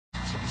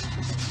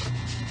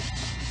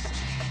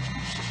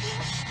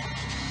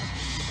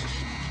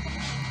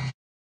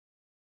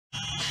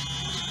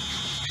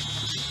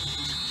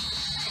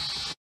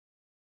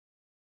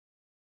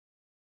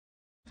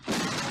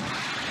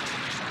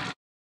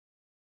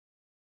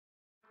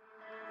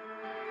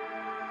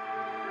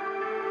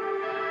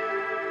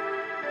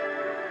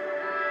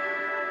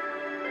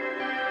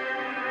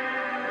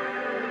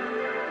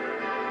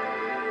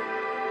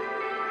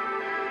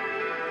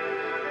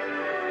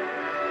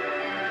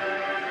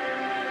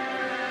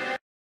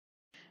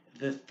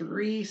The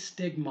Three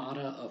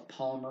Stigmata of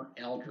Palmer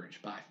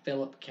Eldritch by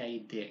Philip K.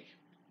 Dick.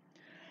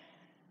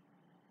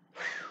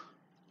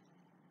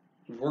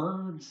 Whew.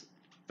 Words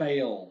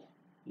fail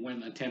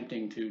when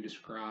attempting to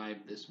describe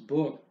this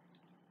book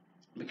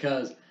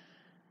because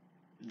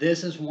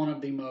this is one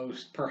of the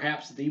most,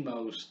 perhaps the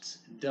most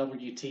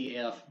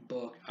WTF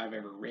book I've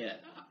ever read.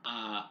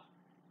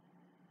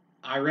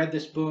 I read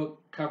this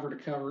book cover to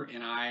cover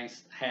and I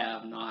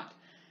have not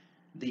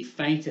the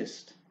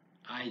faintest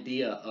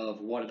idea of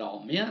what it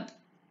all meant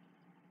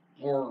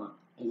or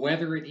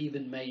whether it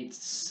even made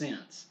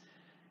sense.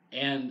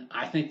 And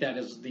I think that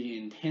is the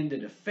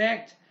intended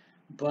effect,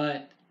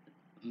 but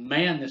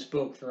man, this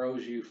book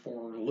throws you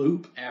for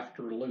loop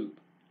after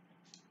loop.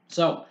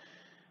 So,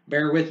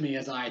 bear with me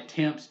as I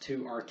attempt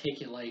to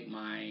articulate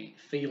my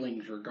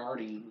feelings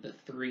regarding the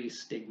Three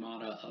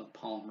Stigmata of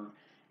Palmer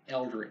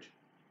Eldritch.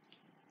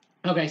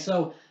 Okay,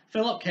 so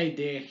Philip K.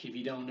 Dick, if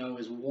you don't know,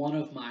 is one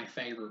of my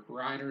favorite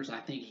writers. I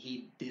think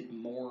he did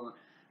more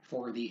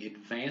for the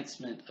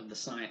advancement of the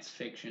science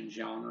fiction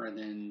genre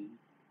than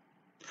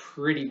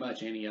pretty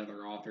much any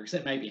other author,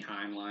 except maybe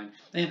Heinlein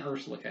and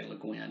Ursula K. Le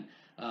Guin.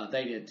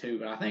 They did too,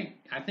 but I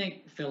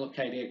think Philip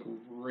K. Dick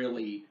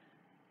really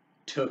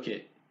took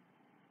it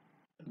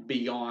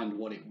beyond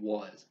what it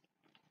was,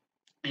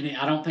 and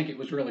I don't think it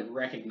was really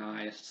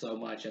recognized so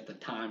much at the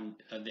time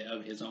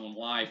of his own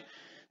life,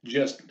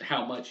 just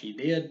how much he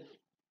did,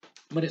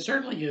 but it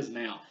certainly is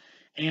now.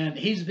 And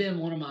he's been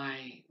one of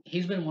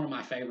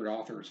my favorite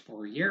authors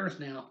for years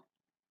now.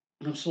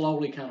 I'm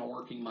slowly kind of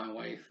working my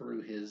way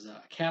through his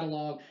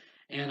catalog,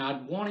 and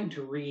I'd wanting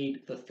to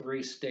read The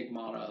Three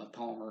Stigmata of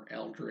Palmer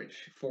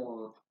Eldritch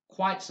for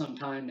quite some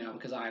time now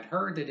because I had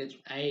heard that it's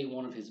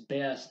one of his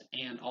best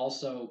and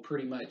also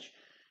pretty much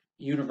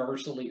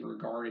universally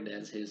regarded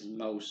as his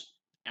most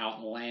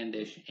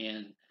outlandish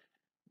and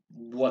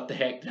what the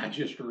heck did I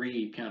just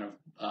read kind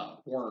of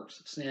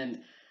works.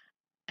 And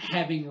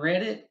having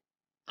read it,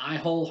 I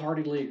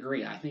wholeheartedly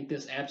agree. I think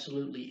this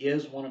absolutely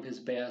is one of his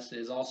best. It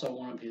is also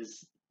one of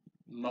his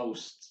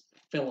most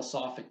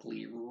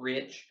philosophically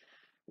rich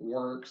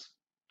works.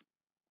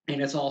 And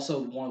it's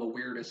also one of the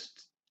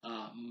weirdest,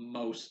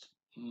 most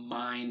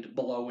mind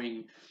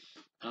blowing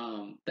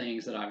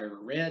things that I've ever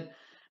read.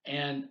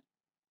 And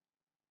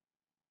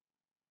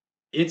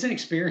it's an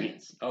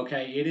experience,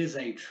 okay? It is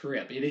a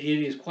trip. It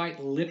is quite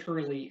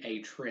literally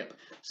a trip.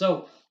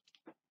 So,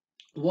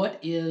 what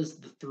is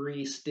the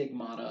Three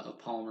Stigmata of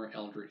Palmer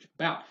Eldritch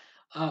about?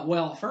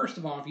 Well, first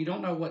of all, if you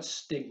don't know what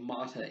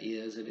stigmata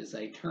is, it is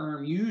a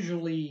term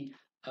usually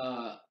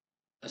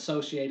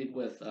associated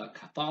with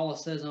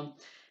Catholicism,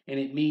 and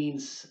it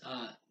means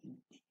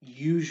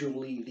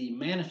usually the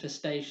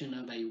manifestation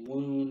of a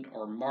wound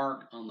or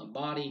mark on the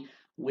body,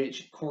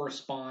 which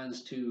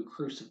corresponds to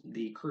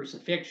the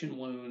crucifixion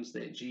wounds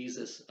that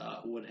Jesus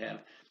would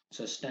have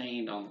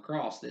sustained on the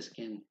cross. This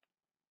can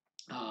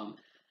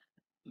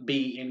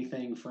be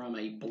anything from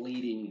a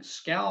bleeding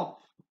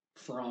scalp,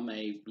 from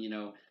an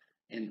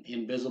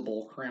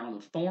invisible crown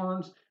of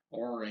thorns,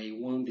 or a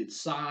wounded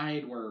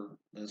side where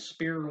the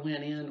spear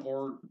went in,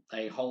 or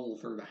a hole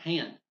through the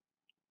hand.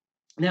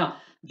 Now,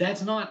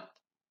 that's not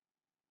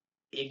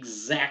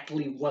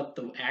exactly what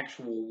the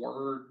actual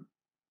word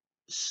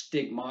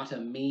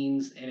stigmata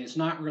means, and it's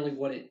not really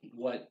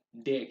what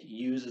Dick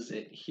uses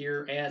it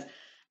here as.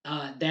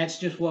 That's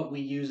just what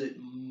we use it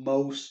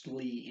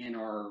mostly in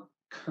our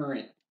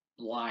current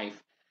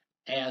life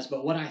as.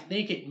 But what I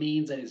think it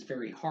means at its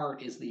very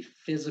heart is the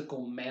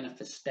physical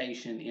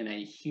manifestation in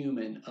a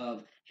human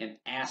of an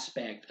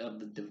aspect of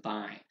the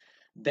divine.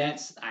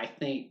 That's, I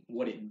think,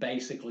 what it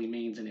basically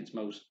means in its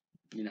most,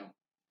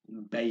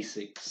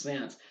 basic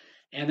sense.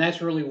 And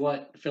that's really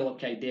what Philip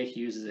K. Dick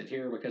uses it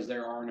here because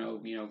there are no,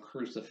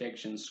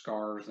 crucifixion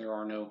scars, there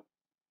are no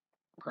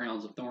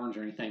crowns of thorns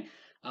or anything.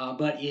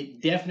 But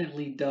it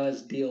definitely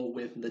does deal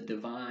with the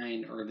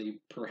divine or the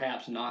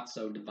perhaps not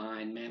so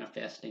divine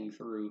manifesting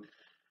through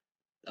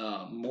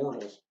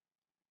mortals.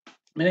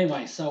 But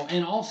anyway,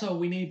 and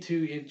also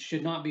it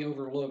should not be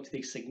overlooked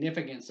the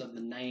significance of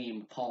the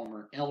name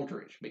Palmer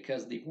Eldritch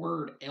because the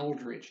word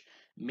Eldritch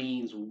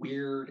means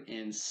weird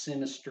and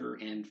sinister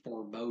and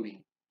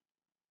foreboding.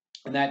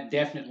 And that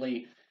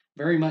definitely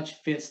very much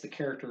fits the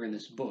character in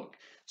this book.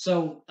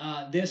 So,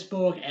 this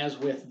book, as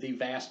with the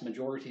vast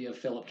majority of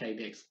Philip K.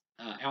 Dick's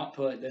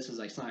output, this is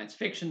a science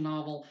fiction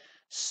novel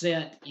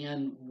set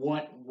in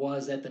what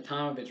was at the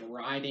time of its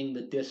writing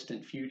the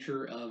distant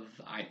future of,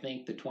 I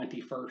think, the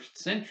 21st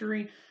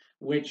century,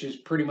 which is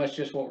pretty much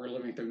just what we're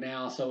living through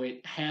now. So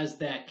it has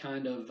that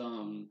kind of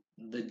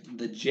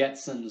the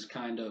Jetsons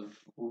kind of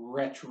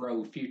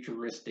retro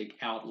futuristic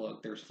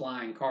outlook. There's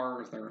flying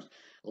cars, there's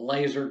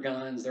laser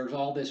guns, there's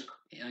all this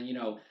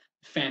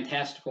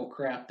fantastical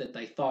crap that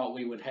they thought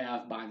we would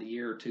have by the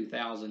year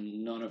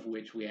 2000, none of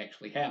which we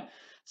actually have.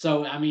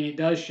 So, I mean, it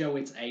does show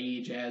its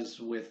age, as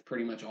with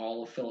pretty much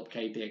all of Philip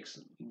K.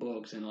 Dick's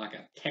books, in like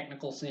a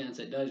technical sense.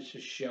 It does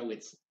just show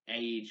its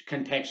age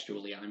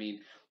contextually. I mean,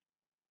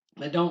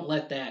 but don't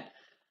let that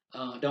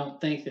don't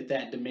think that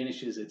that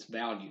diminishes its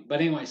value.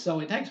 But anyway, so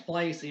it takes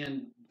place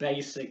in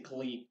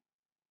basically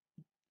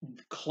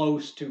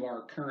close to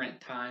our current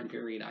time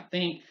period, I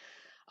think.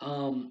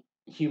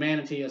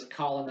 Humanity has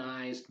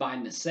colonized by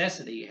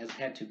necessity, has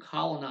had to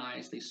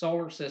colonize the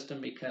solar system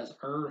because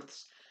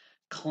Earth's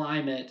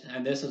climate,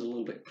 and this is a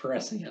little bit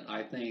prescient,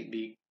 I think,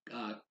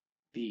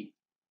 the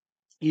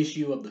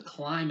issue of the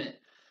climate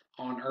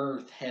on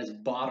Earth has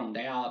bottomed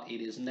out.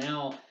 It is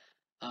now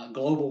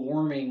global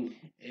warming.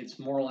 It's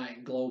more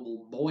like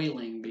global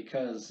boiling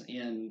because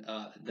in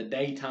the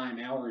daytime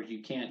hours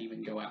you can't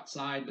even go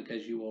outside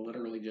because you will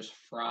literally just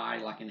fry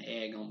like an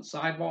egg on the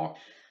sidewalk.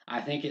 I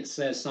think it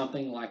says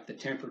something like the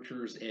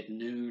temperatures at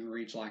noon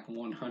reach like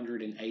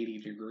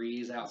 180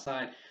 degrees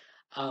outside.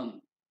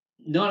 Um,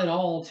 not at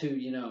all to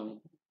you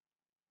know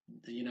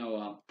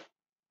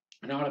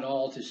not at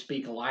all to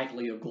speak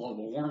lightly of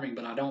global warming,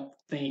 but I don't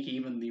think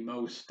even the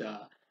most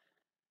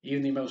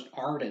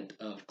ardent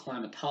of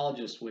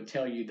climatologists would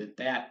tell you that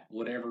that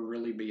would ever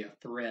really be a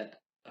threat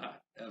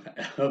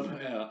of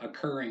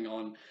occurring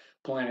on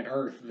planet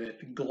Earth.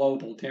 That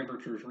global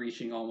temperatures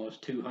reaching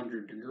almost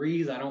 200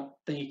 degrees. I don't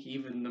think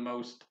even the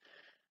most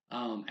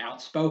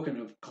outspoken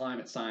of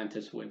climate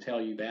scientists would tell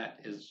you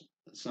that is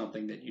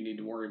something that you need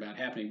to worry about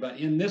happening. But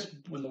in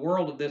the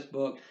world of this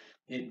book,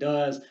 it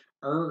does.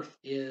 Earth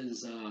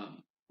is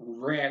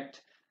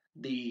wrecked.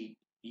 The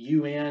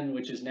UN,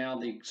 which is now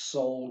the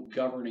sole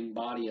governing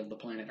body of the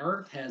planet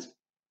Earth, has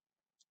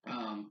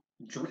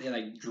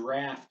they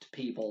draft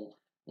people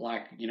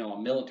like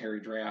a military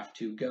draft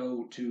to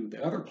go to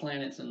the other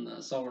planets in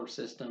the solar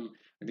system,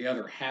 or the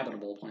other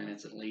habitable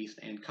planets at least,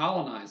 and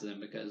colonize them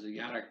because you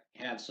got to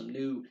have some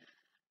new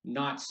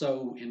not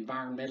so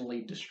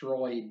environmentally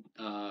destroyed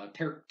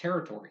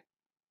territory.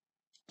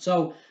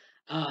 So,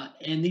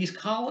 and these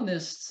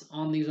colonists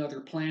on these other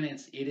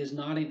planets, it is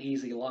not an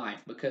easy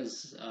life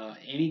because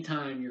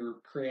anytime you're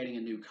creating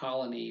a new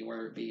colony,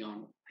 whether it be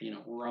on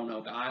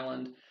Roanoke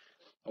Island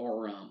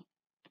or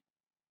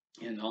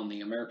and on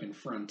the American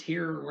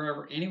frontier, or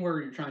wherever,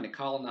 anywhere you're trying to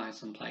colonize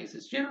some place,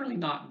 it's generally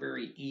not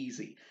very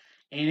easy.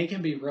 And it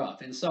can be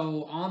rough. And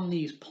so on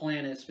these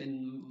planets,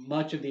 and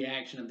much of the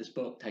action of this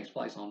book takes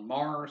place on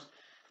Mars.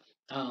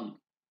 Um,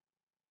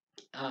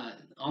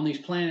 on these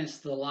planets,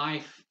 the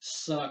life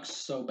sucks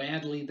so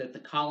badly that the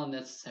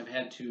colonists have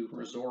had to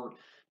resort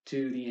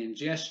to the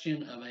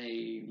ingestion of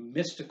a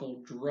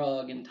mystical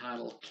drug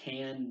entitled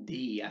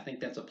Can-D. I think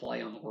that's a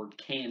play on the word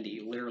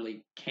candy,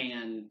 literally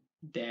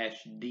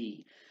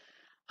can-D.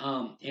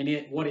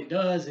 And what it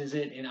does is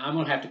and I'm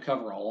going to have to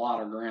cover a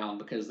lot of ground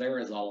because there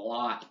is a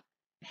lot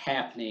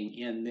happening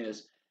in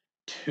this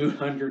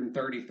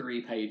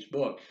 233 page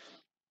book.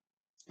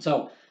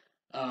 So,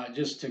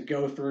 just to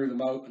go through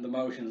the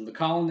motions, the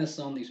colonists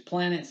on these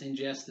planets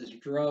ingest this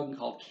drug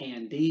called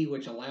Can-D,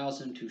 which allows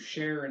them to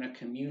share in a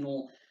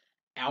communal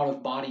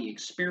out-of-body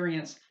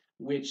experience,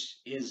 which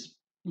is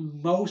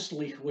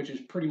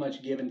pretty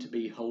much given to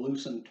be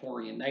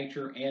hallucinatory in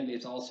nature, and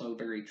it's also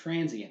very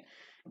transient.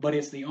 But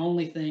it's the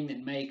only thing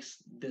that makes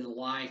the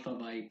life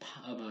of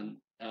an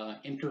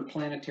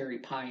interplanetary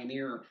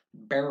pioneer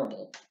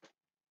bearable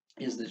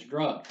is this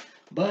drug.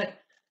 But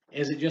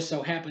as it just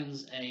so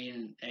happens,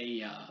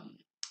 a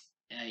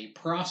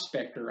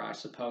prospector, I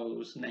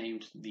suppose,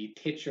 named the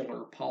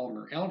titular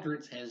Palmer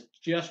Eldritch, has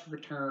just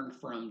returned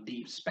from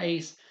deep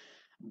space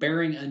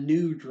bearing a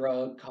new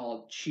drug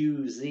called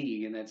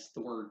Chew-Z, and that's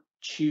the word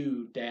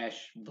chew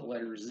dash the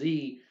letter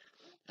Z,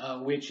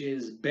 which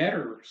is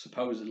better,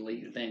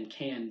 supposedly, than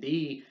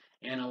Can-D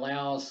and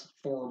allows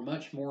for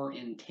much more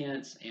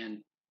intense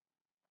and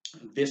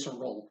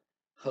visceral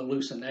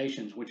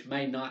hallucinations, which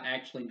may not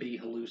actually be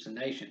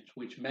hallucinations,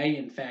 which may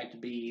in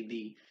fact be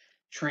the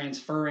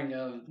transferring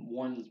of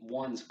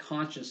one's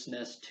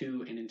consciousness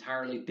to an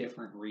entirely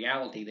different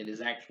reality that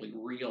is actually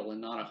real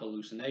and not a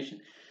hallucination.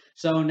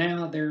 So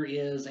now there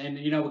is, and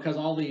because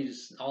all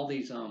these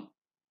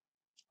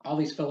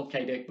Philip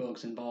K. Dick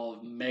books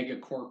involve mega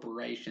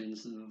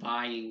corporations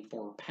vying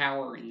for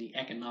power in the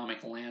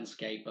economic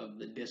landscape of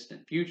the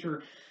distant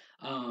future.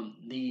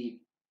 The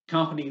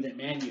company that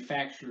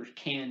manufactures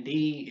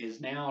Can-D is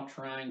now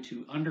trying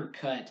to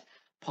undercut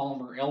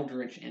Palmer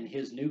Eldritch and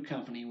his new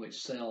company,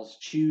 which sells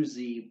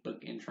Chew-Z,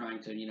 in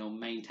trying to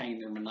maintain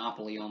their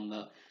monopoly on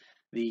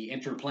the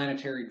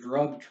interplanetary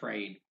drug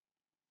trade.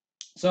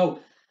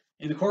 So,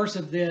 in the course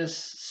of this,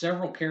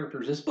 several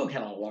characters. This book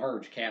had a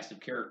large cast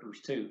of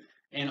characters too,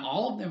 and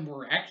all of them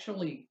were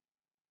actually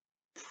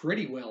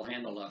pretty well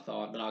handled, I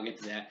thought. But I'll get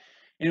to that.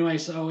 Anyway,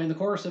 so in the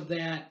course of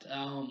that,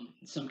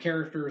 some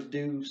characters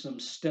do some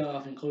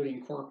stuff,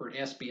 including corporate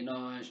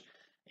espionage.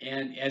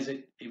 And as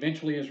it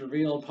eventually is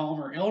revealed,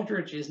 Palmer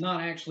Eldritch is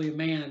not actually a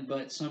man,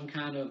 but some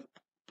kind of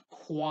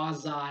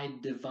quasi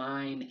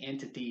divine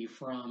entity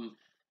from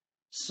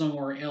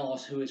somewhere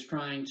else who is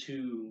trying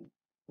to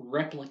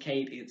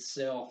replicate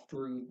itself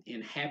through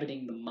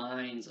inhabiting the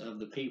minds of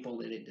the people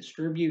that it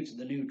distributes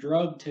the new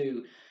drug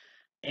to,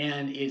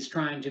 and is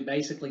trying to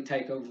basically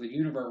take over the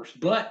universe.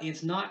 But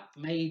it's not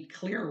made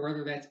clear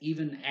whether that's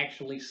even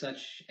actually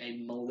such a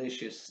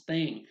malicious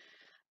thing.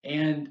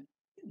 And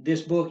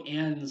this book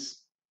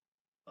ends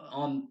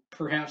on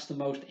perhaps the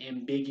most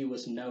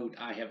ambiguous note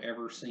I have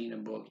ever seen a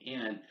book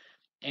end.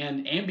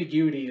 And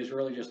ambiguity is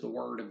really just the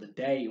word of the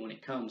day when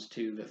it comes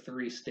to the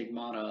three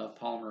stigmata of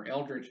Palmer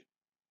Eldritch,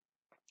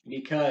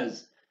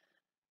 because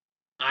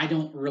I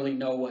don't really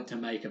know what to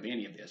make of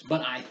any of this.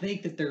 But I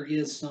think that there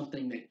is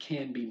something that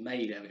can be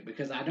made of it,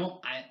 because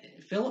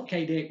Philip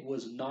K. Dick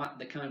was not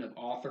the kind of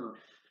author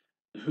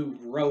who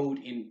wrote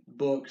in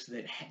books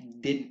that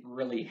didn't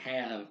really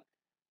have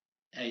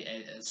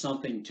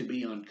something to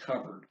be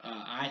uncovered.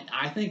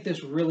 I think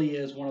this really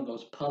is one of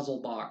those puzzle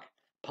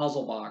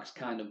box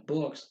kind of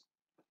books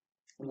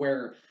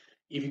where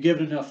if you give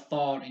it enough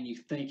thought and you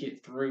think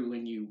it through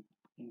and you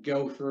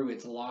go through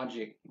its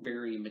logic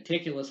very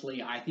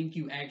meticulously, I think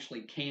you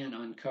actually can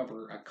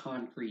uncover a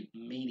concrete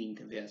meaning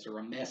to this, or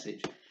a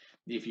message,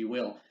 if you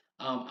will.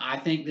 I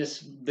think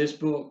this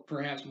book,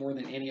 perhaps more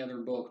than any other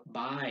book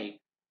by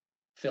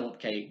Philip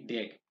K.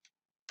 Dick,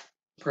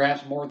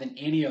 perhaps more than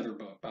any other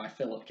book by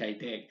Philip K.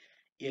 Dick,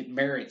 it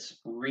merits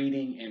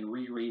reading and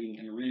rereading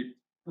and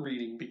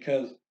rereading,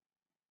 because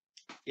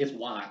it's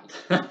wild,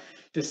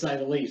 to say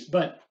the least.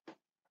 But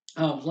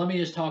let me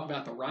just talk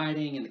about the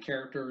writing and the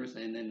characters,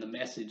 and then the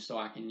message, so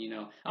I can,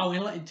 Oh,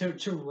 and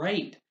to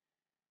rate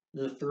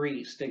the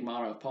three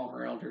stigmata of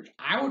Palmer Eldritch,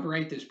 I would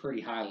rate this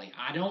pretty highly.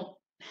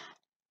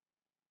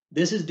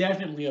 This is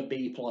definitely a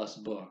B plus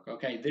book.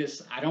 Okay,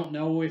 I don't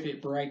know if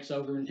it breaks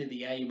over into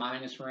the A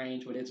minus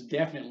range, but it's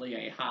definitely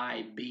a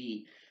high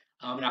B.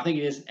 And I think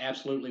it is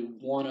absolutely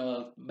one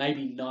of,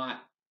 maybe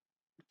not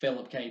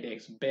Philip K.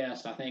 Dick's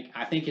best. I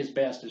think his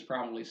best is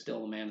probably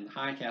still The Man in the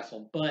High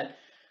Castle, but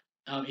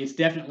it's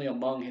definitely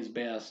among his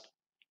best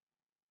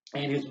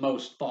and his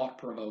most thought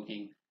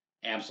provoking.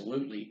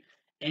 Absolutely.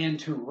 And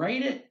to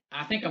rate it,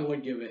 I think I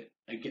would give it.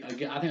 I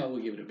think I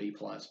would give it a B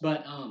plus.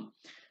 But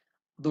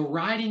the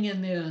writing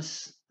in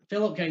this,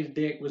 Philip K.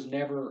 Dick was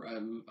never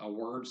a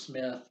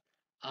wordsmith.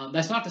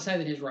 That's not to say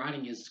that his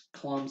writing is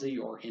clumsy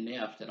or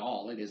inept at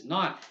all. It is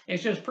not.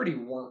 It's just pretty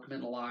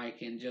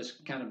workmanlike and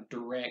just kind of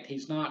direct.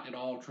 He's not at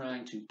all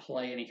trying to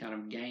play any kind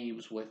of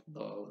games with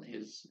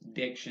his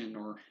diction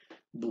or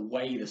the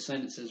way the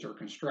sentences are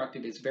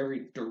constructed. It's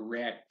very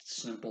direct,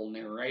 simple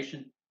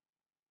narration.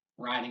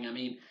 Writing, I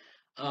mean,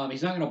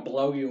 he's not going to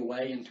blow you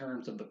away in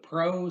terms of the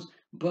prose,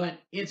 but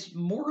it's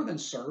more than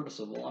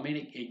serviceable. I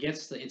mean, it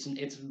gets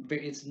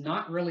it's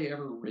not really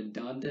ever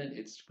redundant.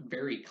 It's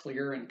very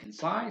clear and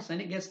concise,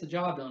 and it gets the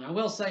job done. I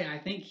will say, I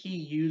think he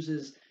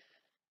uses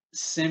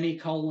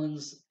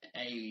semicolons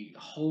a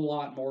whole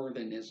lot more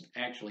than is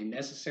actually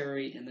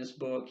necessary in this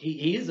book.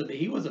 He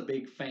was a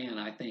big fan,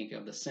 I think,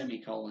 of the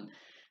semicolon.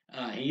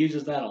 He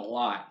uses that a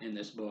lot in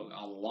this book,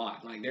 a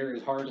lot. Like, there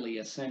is hardly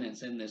a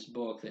sentence in this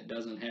book that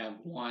doesn't have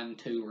one,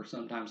 two, or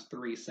sometimes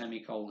three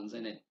semicolons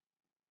in it,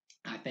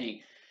 I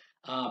think.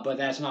 But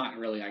that's not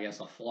really, I guess,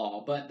 a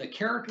flaw. But the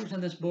characters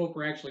in this book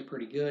were actually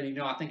pretty good.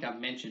 I think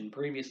I've mentioned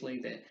previously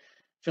that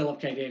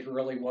Philip K. Dick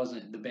really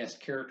wasn't the best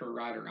character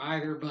writer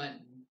either, but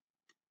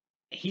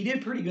he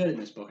did pretty good in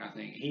this book. I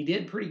think he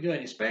did pretty good,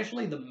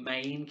 especially the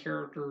main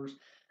characters.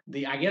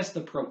 I guess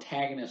the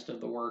protagonist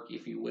of the work,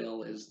 if you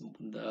will, is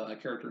a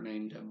character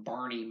named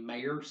Barney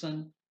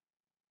Mayerson,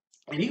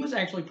 and he was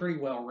actually pretty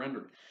well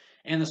rendered.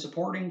 And the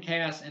supporting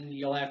cast, and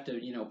you'll have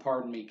to,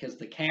 pardon me, because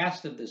the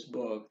cast of this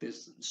book,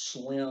 this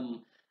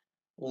slim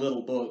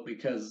little book,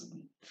 because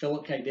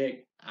Philip K.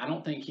 Dick, I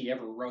don't think he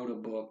ever wrote a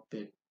book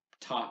that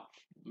topped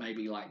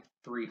maybe like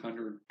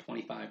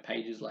 325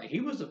 pages. Like,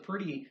 he was a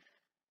pretty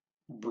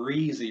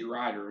breezy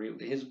writer.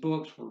 His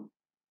books were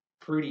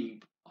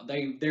pretty.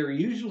 They're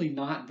usually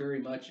not very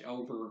much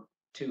over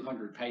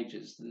 200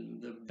 pages.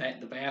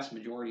 The vast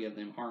majority of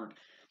them aren't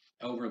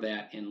over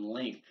that in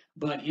length.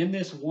 But in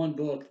this one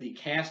book, the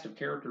cast of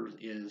characters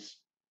is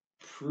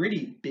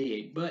pretty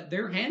big, but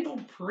they're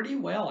handled pretty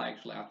well,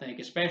 actually. I think,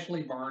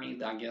 especially Barney,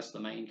 I guess the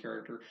main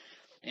character,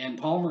 and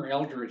Palmer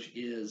Eldritch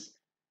is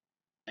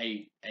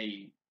a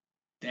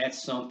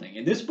that's something.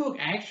 And this book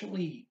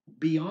actually,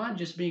 beyond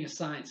just being a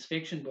science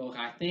fiction book,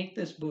 I think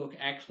this book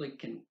actually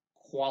can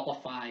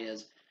qualify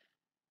as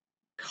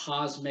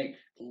cosmic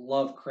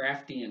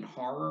Lovecraftian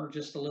horror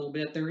just a little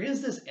bit. There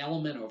is this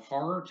element of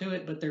horror to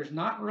it, but there's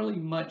not really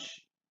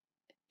much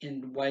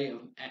in the way of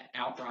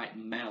outright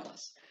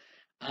malice.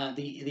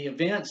 The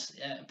events,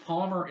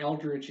 Palmer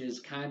Eldritch is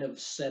kind of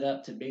set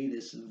up to be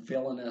this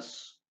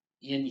villainous,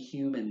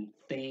 inhuman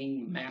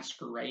thing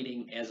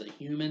masquerading as a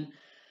human,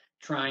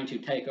 trying to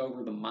take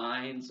over the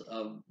minds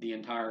of the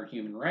entire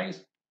human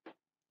race.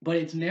 But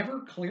it's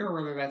never clear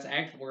whether that's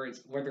actually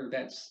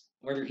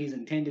whether he's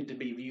intended to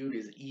be viewed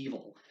as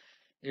evil.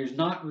 There's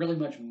not really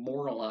much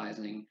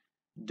moralizing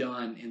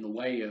done in the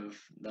way of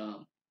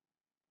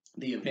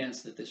the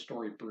events that this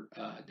story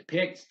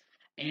depicts.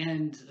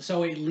 And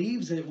so it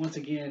leaves it, once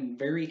again,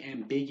 very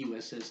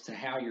ambiguous as to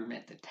how you're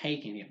meant to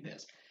take any of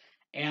this.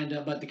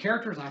 And but the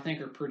characters, I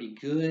think, are pretty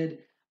good.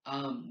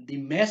 The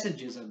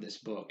messages of this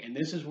book, and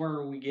this is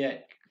where we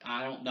get.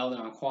 I don't know that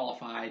I'm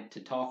qualified to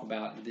talk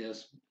about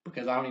this,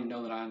 because I don't even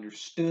know that I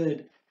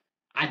understood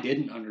I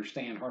didn't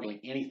understand hardly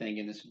anything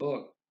in this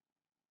book,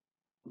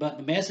 but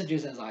the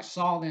messages as I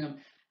saw them,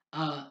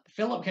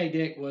 Philip K.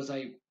 Dick was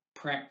a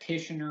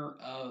practitioner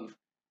of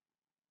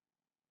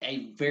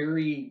a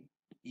very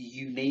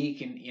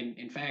unique and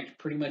in fact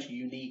pretty much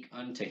unique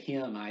unto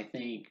him, I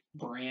think,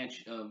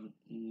 branch of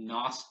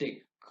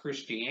Gnostic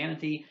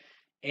Christianity.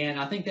 And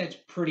I think that's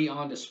pretty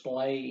on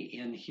display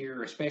in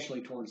here,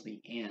 especially towards the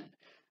end.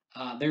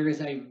 There is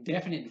a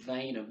definite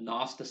vein of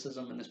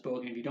Gnosticism in this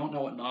book, and if you don't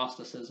know what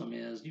Gnosticism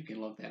is, you can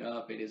look that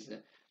up.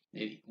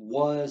 It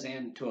was,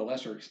 and to a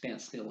lesser extent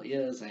still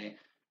is, a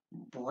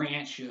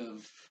branch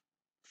of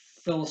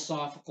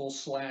philosophical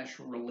slash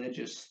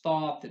religious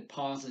thought that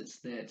posits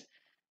that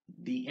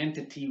the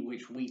entity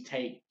which we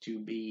take to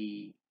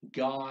be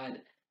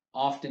God,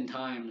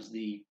 oftentimes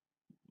the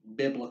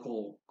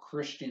biblical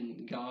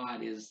Christian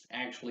God, is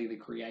actually the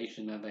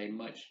creation of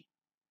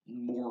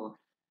more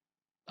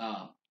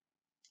uh,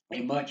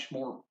 a much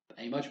more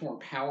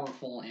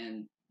powerful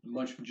and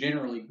much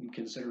generally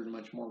considered a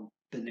much more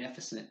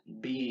beneficent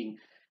being,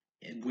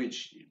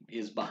 which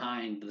is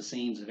behind the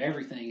scenes of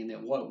everything, and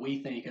that what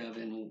we think of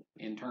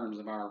in terms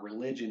of our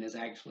religion is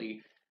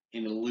actually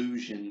an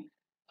illusion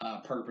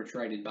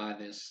perpetrated by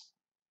this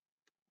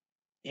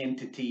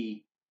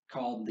entity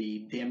called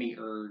the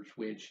demiurge,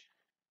 which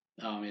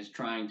is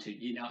trying to,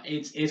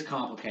 it's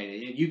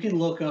complicated. You can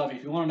look up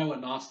if you want to know what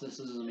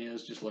Gnosticism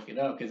is, just look it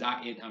up because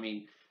I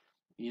mean,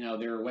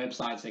 there are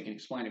websites that can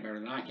explain it better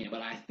than I can.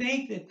 But I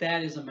think that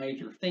that is a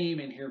major theme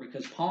in here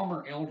because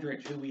Palmer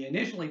Eldritch, who we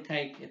initially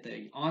take at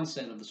the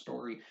onset of the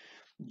story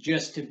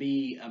just to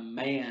be a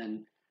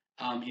man,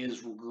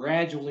 is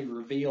gradually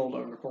revealed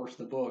over the course of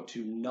the book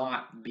to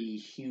not be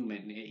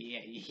human.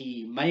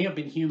 He may have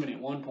been human at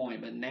one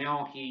point, but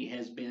now he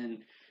has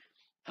been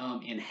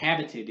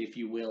inhabited, if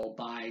you will,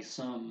 by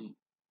some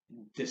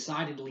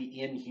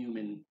decidedly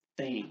inhuman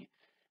thing.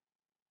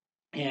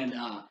 And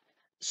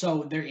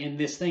so there, and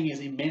this thing is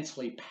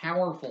immensely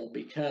powerful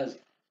because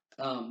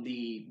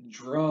the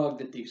drug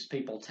that these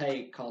people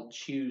take, called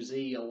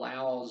Choosy,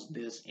 allows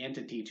this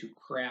entity to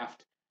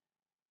craft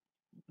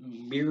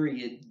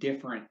myriad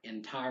different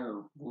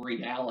entire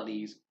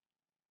realities,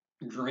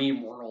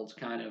 dream worlds,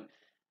 kind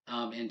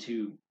of,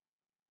 into.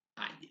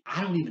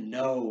 I don't even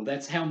know.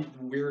 That's how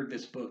weird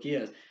this book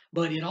is.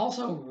 But it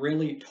also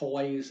really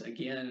toys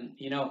again.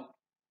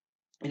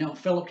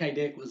 Philip K.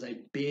 Dick was a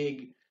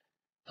big.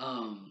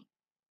 Um,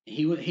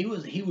 he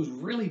was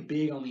really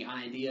big on the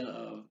idea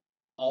of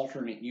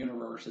alternate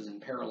universes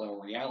and parallel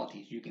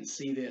realities. You can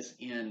see this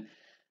in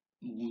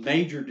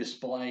major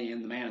display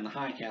in The Man in the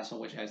High Castle,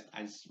 which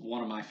is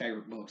one of my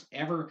favorite books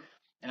ever,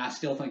 and I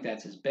still think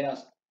that's his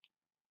best.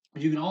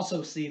 But you can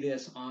also see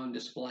this on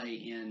display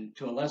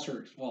to a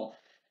lesser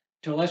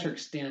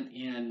extent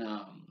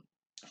in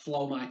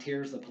Flow My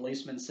Tears, the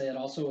Policeman Said,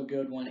 also a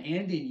good one,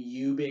 and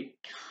in Ubik,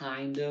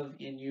 kind of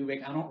in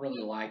Ubik. I don't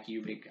really like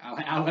Ubik.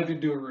 I'll have to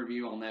do a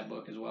review on that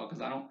book as well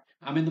because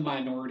I'm in the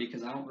minority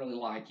because I don't really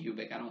like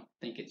Ubik. I don't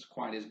think it's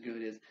quite as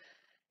good as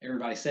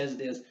everybody says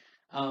it is.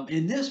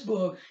 In this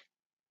book,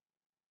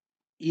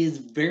 is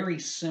very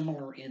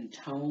similar in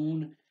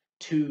tone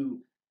to,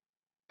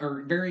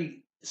 or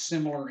very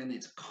similar in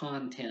its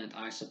content,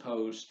 I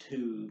suppose,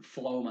 to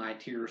Flow My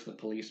Tears, the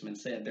Policeman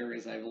Said. There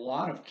is a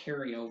lot of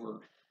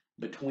carryover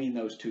between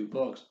those two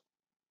books.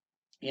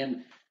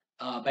 And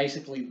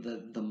basically,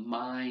 the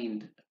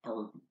mind,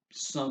 or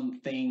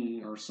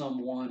something, or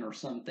someone, or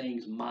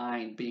something's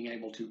mind being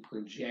able to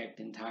project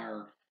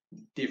entire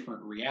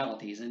different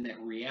realities, and that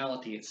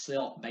reality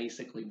itself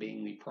basically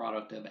being the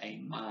product of a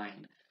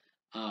mind.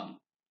 Um,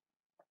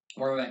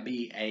 whether that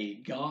be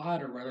a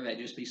god or whether that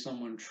just be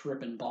someone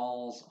tripping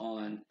balls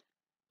on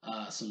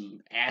some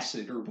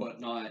acid or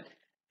whatnot,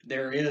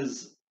 there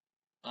is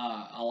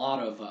a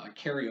lot of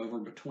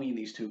carryover between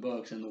these two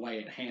books in the way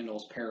it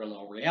handles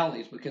parallel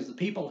realities, because the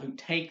people who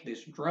take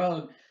this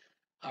drug,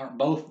 are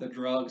both the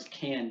drugs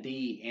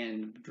Candy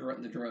and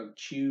the drug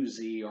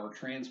Choosy, are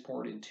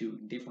transported to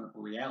different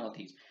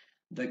realities.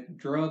 The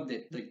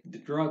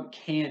drug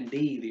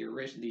Candy, the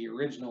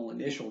original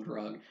initial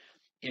drug,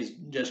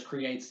 just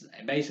creates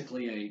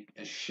basically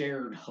a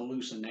shared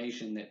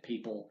hallucination that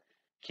people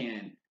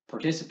can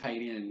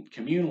participate in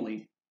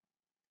communally,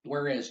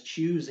 whereas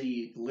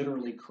Choosy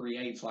literally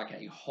creates like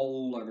a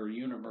whole other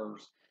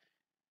universe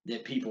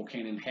that people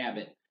can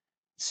inhabit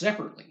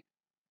separately.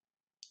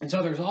 And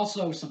so there's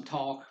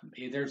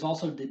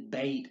also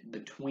debate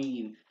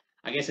between,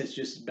 I guess it's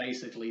just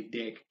basically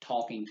Dick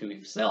talking to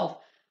himself,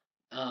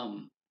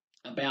 um,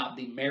 about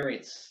the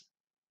merits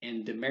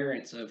and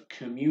demerits of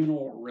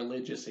communal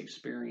religious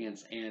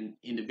experience and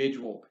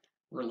individual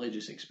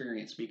religious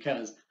experience,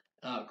 because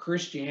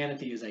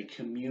Christianity is a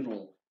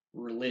communal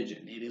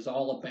religion. It is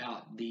all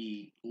about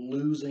the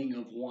losing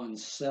of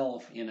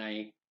oneself in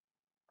a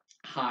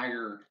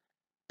higher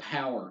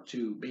power,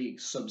 to be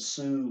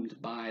subsumed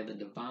by the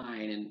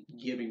divine and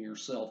giving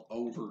yourself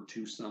over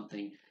to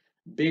something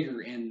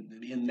bigger.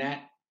 And in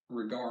that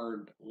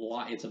regard,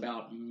 it's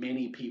about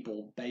many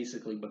people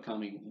basically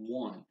becoming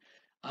one.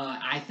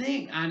 I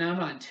think, and I'm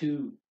not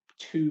too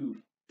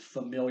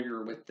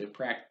familiar with the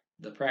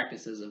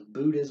practices of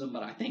Buddhism,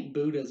 but I think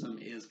Buddhism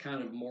is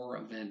kind of more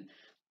of an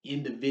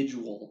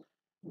individual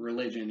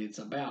religion. It's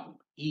about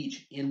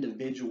each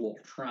individual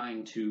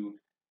trying to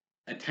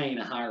attain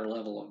a higher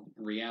level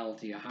of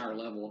reality, a higher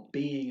level of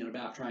being, and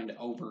about trying to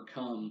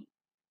overcome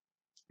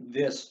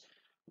this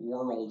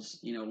world's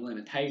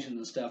limitations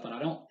and stuff. And I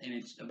don't, and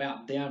it's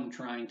about them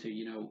trying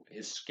to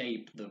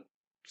escape the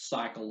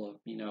cycle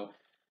of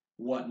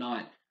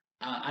whatnot.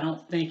 I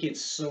don't think it's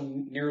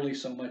so nearly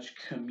so much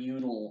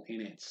communal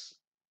in its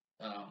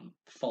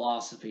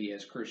philosophy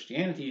as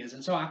Christianity is,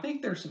 and so I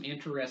think there's some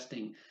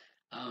interesting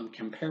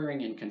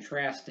comparing and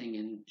contrasting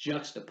and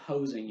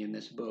juxtaposing in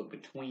this book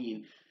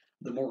between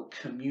the more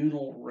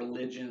communal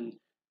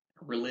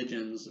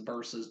religions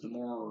versus the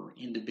more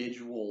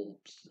individual,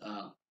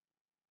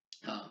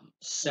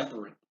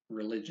 separate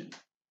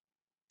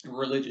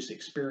religious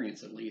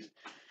experience at least.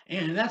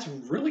 And that's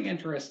really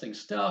interesting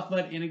stuff.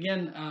 But and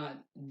again,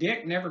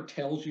 Dick never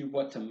tells you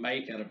what to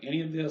make out of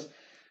any of this,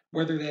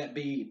 whether that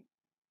be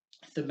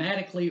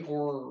thematically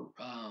or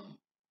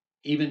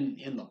even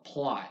in the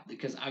plot.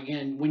 Because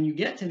again, when you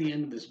get to the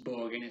end of this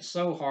book, and it's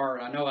so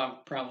hard, I know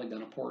I've probably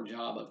done a poor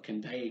job of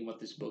conveying what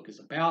this book is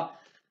about.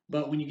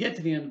 But when you get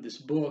to the end of this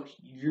book,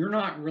 you're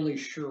not really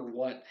sure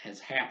what has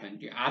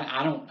happened.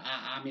 I don't.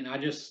 I mean, I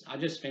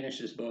just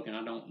finished this book, and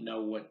I don't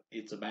know what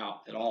it's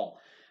about at all.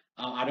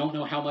 I don't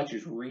know how much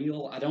is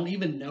real. I don't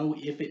even know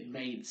if it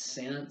made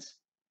sense.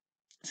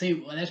 See,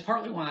 well, that's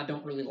partly why I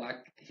don't really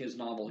like his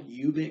novel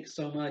Ubik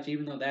so much,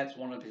 even though that's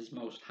one of his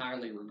most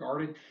highly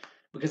regarded,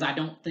 because I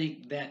don't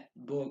think that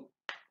book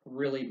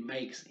really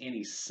makes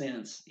any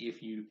sense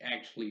if you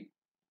actually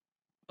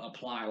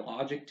apply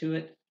logic to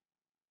it.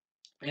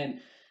 And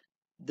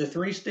The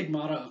Three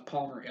Stigmata of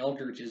Palmer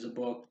Eldritch is a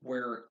book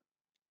where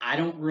I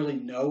don't really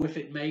know if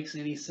it makes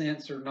any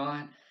sense or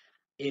not.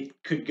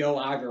 It could go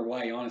either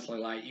way, honestly.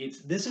 Like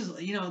this is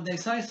they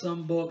say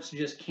some books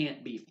just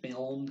can't be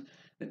filmed,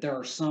 that there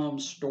are some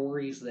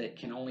stories that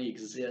can only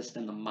exist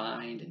in the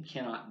mind and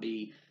cannot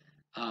be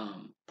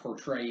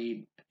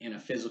portrayed in a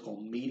physical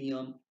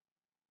medium,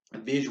 a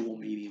visual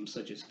medium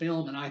such as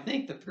film. And I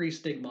think The Three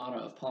Stigmata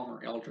of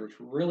Palmer Eldritch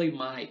really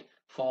might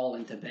fall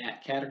into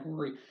that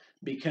category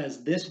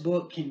because this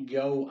book can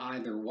go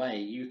either way.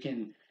 You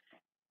can,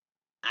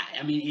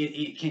 I mean,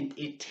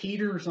 it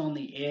teeters on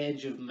the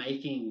edge of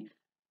making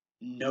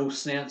no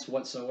sense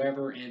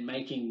whatsoever and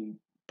making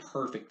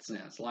perfect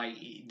sense. Like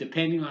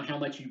depending on how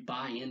much you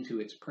buy into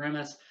its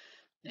premise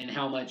and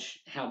how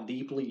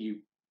deeply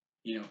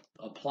you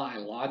apply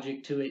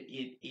logic to it,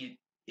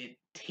 it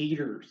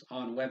teeters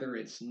on whether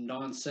it's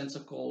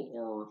nonsensical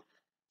or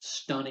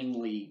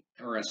stunningly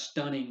or a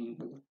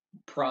stunning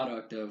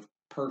product of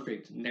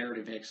perfect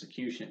narrative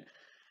execution.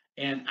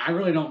 And I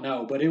really don't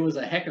know, but it was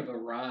a heck of a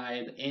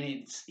ride,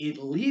 and it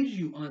leaves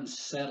you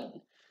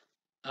unsettled.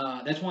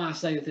 That's why I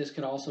say that this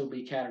could also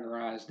be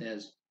categorized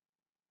as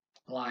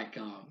like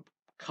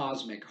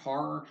cosmic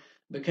horror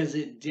because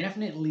it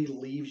definitely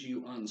leaves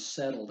you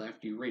unsettled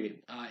after you read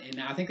it.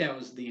 And I think that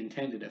was the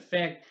intended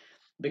effect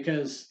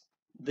because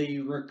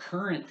the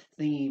recurrent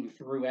theme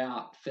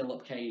throughout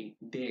Philip K.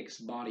 Dick's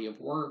body of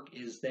work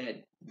is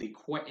that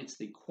it's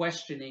the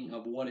questioning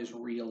of what is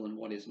real and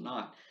what is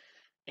not.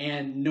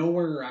 And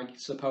nowhere, I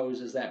suppose,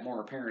 is that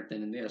more apparent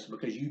than in this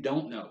because you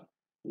don't know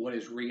what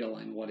is real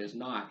and what is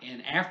not.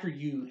 And after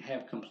you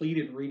have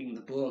completed reading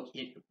the book,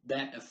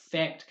 that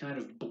effect kind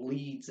of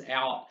bleeds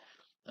out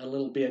a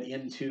little bit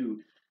into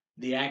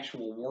the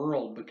actual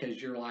world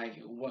because you're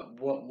like,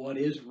 what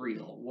is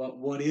real?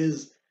 What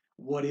is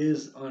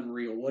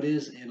unreal? What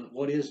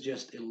is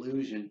just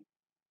illusion?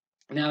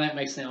 Now that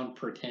may sound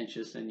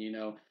pretentious and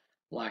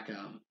like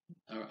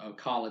a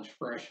college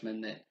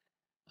freshman that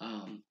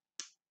um,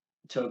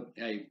 took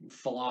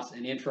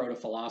an intro to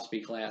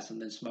philosophy class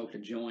and then smoked a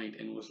joint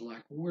and was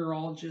like, "We're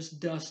all just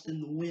dust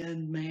in the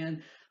wind,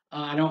 man."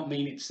 I don't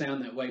mean it to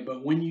sound that way,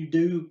 but when you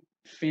do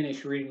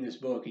finish reading this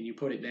book and you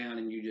put it down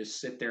and you just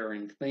sit there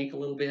and think a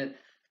little bit,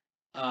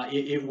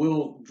 it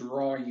will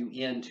draw you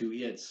into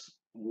its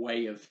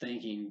way of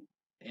thinking,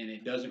 and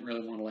it doesn't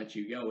really want to let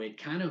you go.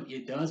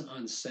 It does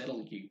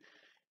unsettle you,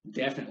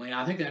 definitely.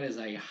 I think that is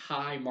a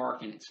high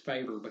mark in its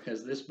favor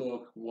because this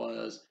book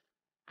was.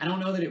 I don't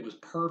know that it was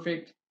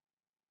perfect.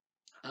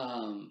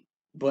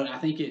 But I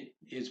think it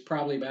is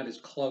probably about as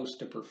close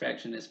to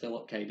perfection as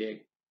Philip K.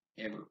 Dick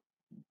ever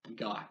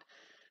got.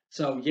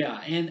 So yeah,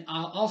 and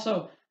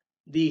also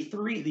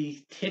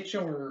the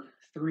titular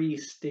three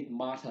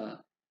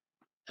stigmata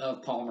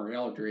of Palmer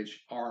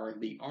Eldritch are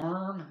the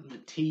arm, the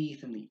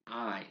teeth, and the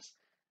eyes.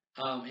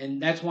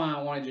 And that's why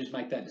I want to just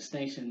make that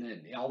distinction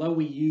that although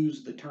we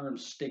use the term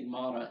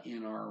stigmata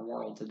in our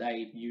world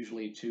today,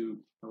 usually to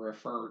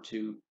refer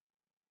to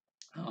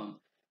um,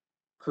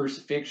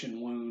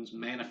 crucifixion wounds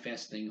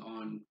manifesting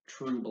on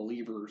true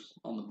believers,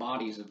 on the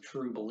bodies of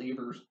true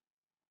believers,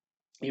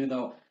 even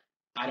though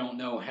I don't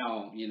know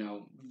how,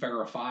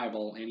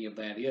 verifiable any of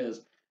that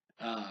is.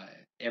 uh,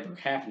 ever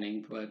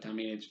happening. But I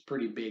mean, it's a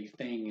pretty big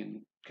thing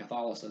in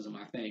Catholicism,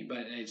 I think.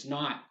 But it's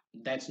not.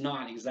 That's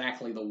not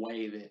exactly the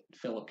way that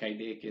Philip K.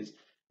 Dick is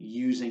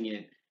using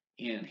it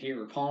in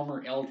here.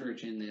 Palmer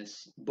Eldritch in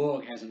this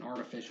book has an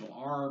artificial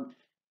arm.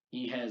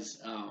 He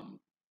has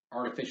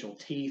artificial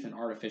teeth and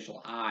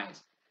artificial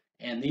eyes.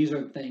 And these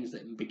are the things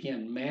that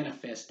begin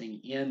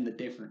manifesting in the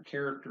different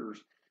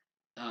characters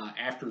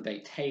after they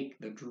take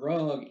the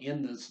drug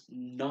in this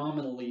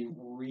nominally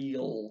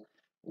real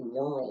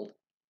world.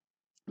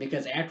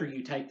 Because after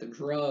you take the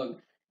drug,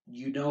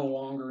 you no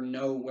longer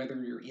know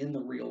whether you're in the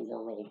real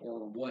world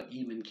or what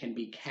even can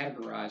be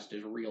categorized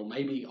as real.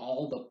 Maybe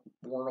all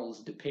the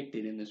worlds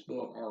depicted in this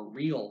book are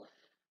real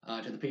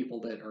to the people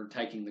that are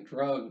taking the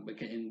drug.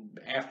 And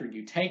after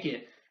you take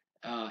it,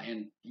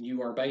 and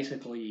you are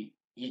basically,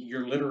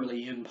 you're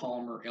literally in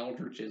Palmer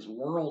Eldritch's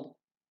world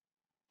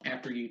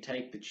after you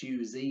take the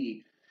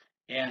Choosy,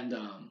 and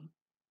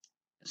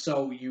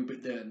so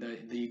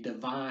the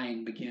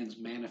divine begins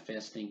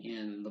manifesting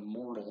in the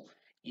mortal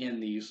in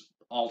these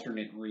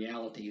alternate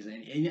realities,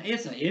 and it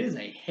is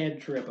a head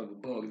trip of a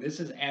book. This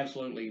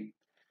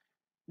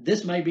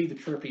may be the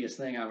trippiest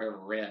thing I've ever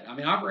read. I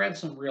mean, I've read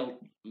some real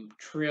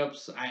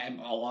trips. I am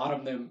a lot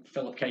of them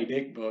Philip K.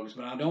 Dick books,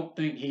 but I don't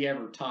think he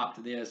ever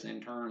topped this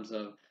in terms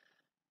of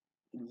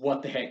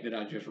what the heck did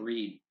I just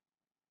read?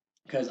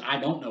 Because I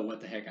don't know what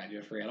the heck I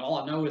just read. All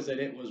I know is that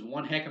it was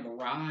one heck of a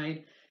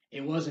ride.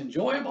 It was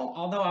enjoyable,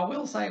 although I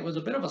will say it was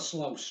a bit of a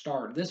slow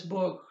start. This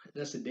book,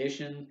 this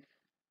edition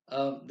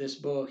of this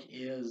book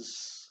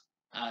is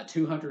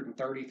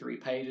 233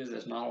 pages.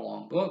 It's not a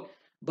long book,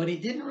 but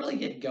it didn't really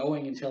get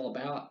going until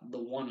about the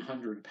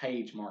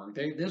 100-page mark.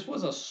 This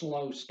was a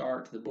slow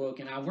start to the book,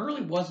 and I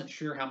really wasn't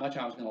sure how much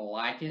I was going to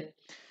like it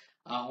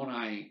when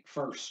I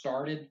first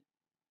started.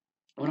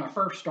 When I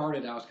first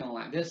started, I was kind of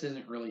like, this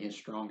isn't really his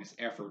strongest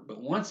effort.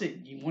 But once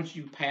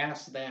you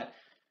pass that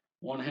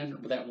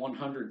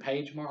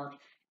 100-page mark,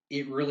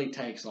 it really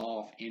takes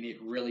off, and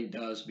it really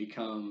does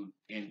become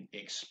an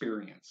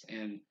experience.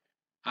 And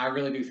I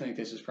really do think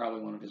this is probably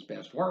one of his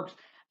best works.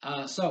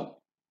 So,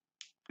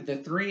 the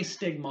Three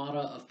Stigmata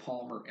of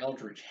Palmer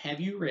Eldritch.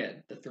 Have you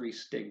read The Three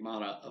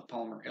Stigmata of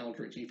Palmer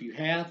Eldritch? If you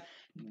have,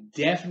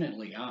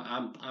 definitely,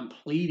 I'm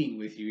pleading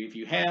with you. If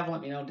you have,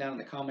 let me know down in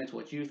the comments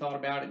what you thought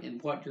about it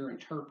and what your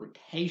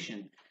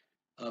interpretation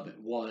of it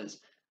was,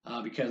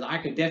 because I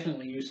could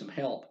definitely use some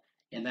help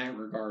in that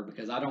regard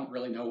because I don't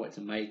really know what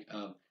to make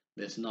of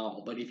this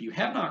novel. But if you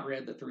have not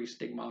read The Three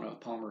Stigmata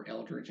of Palmer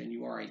Eldritch and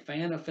you are a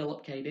fan of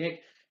Philip K.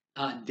 Dick,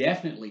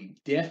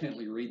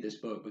 definitely read this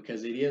book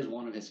because it is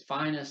one of his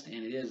finest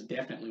and it is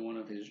definitely one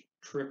of his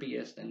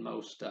trippiest and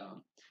most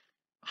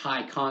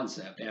high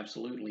concept,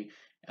 absolutely.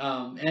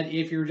 And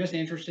if you're just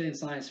interested in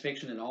science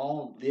fiction at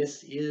all,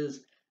 this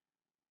is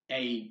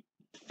a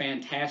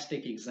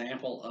fantastic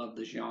example of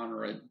the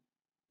genre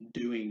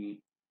doing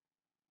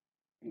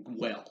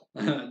well,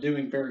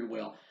 doing very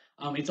well.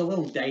 It's a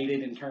little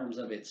dated in terms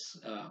of its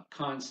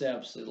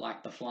concepts,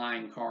 like the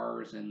flying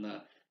cars and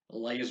the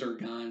laser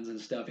guns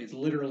and stuff. It's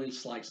literally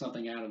just like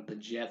something out of the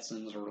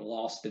Jetsons or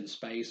Lost in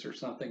Space or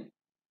something.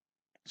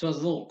 So it's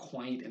a little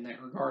quaint in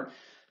that regard.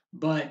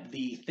 But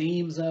the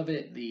themes of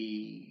it,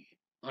 the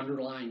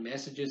underlying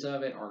messages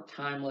of it are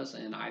timeless,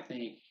 and I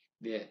think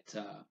that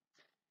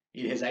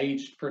it has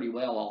aged pretty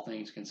well, all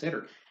things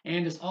considered.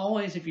 And as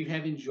always, if you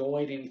have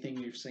enjoyed anything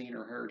you've seen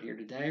or heard here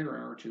today,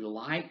 remember to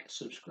like,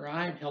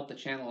 subscribe, help the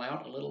channel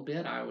out a little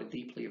bit. I would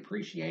deeply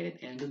appreciate it.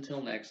 And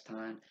until next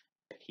time,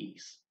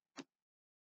 peace.